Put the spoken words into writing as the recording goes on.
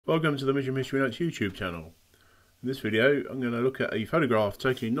Welcome to the Mitcham History Notes YouTube channel. In this video I'm going to look at a photograph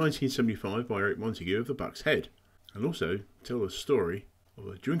taken in 1975 by Eric Montague of the Buck's Head, and also tell the story of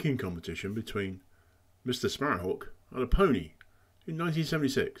a drinking competition between Mr. Sparrowhawk and a pony in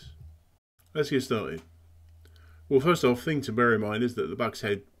 1976. Let's get started. Well, first off, thing to bear in mind is that the Buck's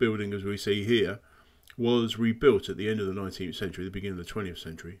Head building, as we see here, was rebuilt at the end of the 19th century, the beginning of the 20th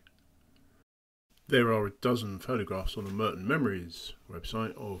century. There are a dozen photographs on the Merton Memories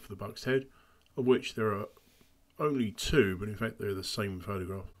website of the Buck's Head, of which there are only two, but in fact they're the same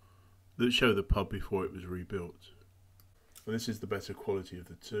photograph, that show the pub before it was rebuilt. And this is the better quality of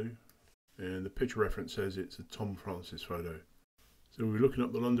the two, and the picture reference says it's a Tom Francis photo. So we're looking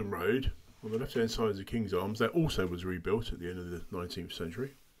up the London Road. On the left hand side is the King's Arms. That also was rebuilt at the end of the 19th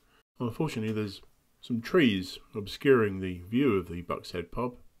century. Unfortunately, there's some trees obscuring the view of the Buck's Head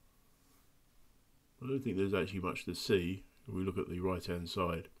pub. I don't think there's actually much to see if we look at the right hand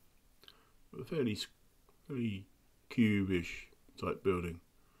side. But a fairly cube-ish type building.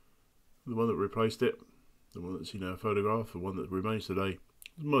 The one that replaced it, the one that's in our photograph, the one that remains today,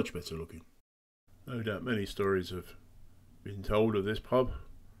 is much better looking. No doubt many stories have been told of this pub.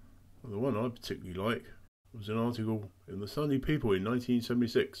 Well, the one I particularly like was an article in the Sunday People in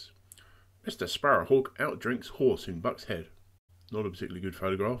 1976. Mr. Sparrowhawk outdrinks horse in Buck's Head. Not a particularly good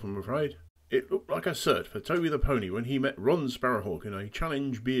photograph, I'm afraid. It looked like a cert for Toby the pony when he met Ron Sparrowhawk in a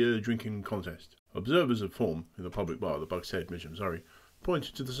challenge beer drinking contest. Observers of form in the public bar at the Buck's Head, Mitcham, Surrey,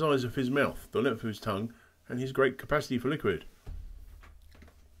 pointed to the size of his mouth, the length of his tongue, and his great capacity for liquid.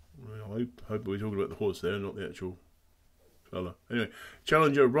 Well, I hope we're talking about the horse there, not the actual fella. Anyway,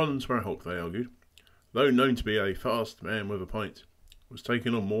 challenger Ron Sparrowhawk, they argued, though known to be a fast man with a pint, was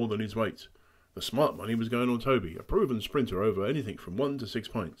taking on more than his weight. The smart money was going on Toby, a proven sprinter over anything from 1 to 6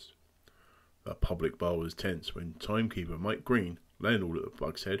 pints. The public bar was tense when timekeeper Mike Green, landlord at the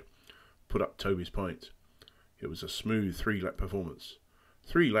Buck's Head, put up Toby's pint. It was a smooth 3-lap performance.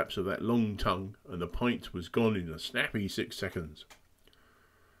 3 laps of that long tongue, and the pint was gone in a snappy 6 seconds.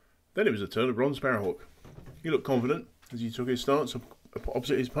 Then it was the turn of Ron Sparrowhawk. He looked confident as he took his stance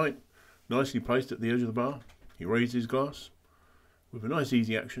opposite his pint, nicely placed at the edge of the bar. He raised his glass with a nice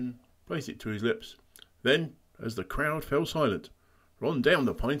easy action, placed it to his lips. Then, as the crowd fell silent, Ron downed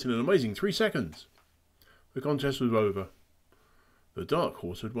the pint in an amazing 3 seconds. The contest was over. The dark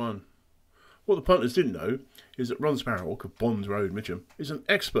horse had won. What the punters didn't know is that Ron Sparrowhawk of Bonds Road, Mitcham, is an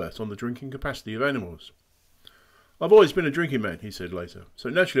expert on the drinking capacity of animals. I've always been a drinking man, he said later,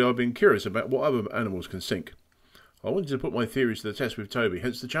 so naturally I've been curious about what other animals can sink. I wanted to put my theories to the test with Toby,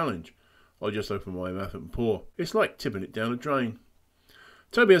 hence the challenge. I just opened my mouth and pour. It's like tipping it down a drain.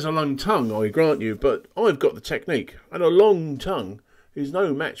 Toby has a long tongue, I grant you, but I've got the technique, and a long tongue is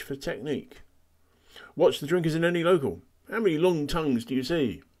no match for technique. Watch the drinkers in any local. How many long tongues do you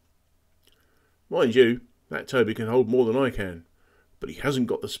see? Mind you, that Toby can hold more than I can, but he hasn't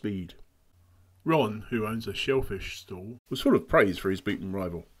got the speed. Ron, who owns a shellfish stall, was full of praise for his beaten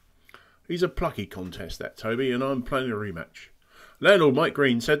rival. He's a plucky contest, that Toby, and I'm planning a rematch. Landlord Mike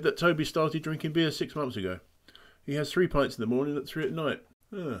Green said that Toby started drinking beer 6 months ago. He has 3 pints in the morning and 3 at night.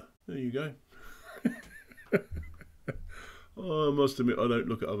 Ah, there you go. I must admit I don't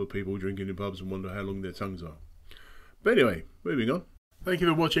look at other people drinking in pubs and wonder how long their tongues are. But anyway, moving on. Thank you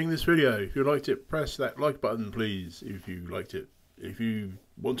for watching this video. If you liked it, press that like button, please, if you liked it. If you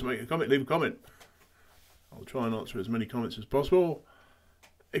want to make a comment, leave a comment. I'll try and answer as many comments as possible.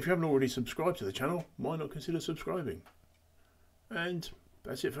 If you haven't already subscribed to the channel, why not consider subscribing? And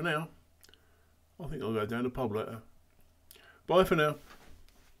that's it for now. I think I'll go down to pub later. Bye for now.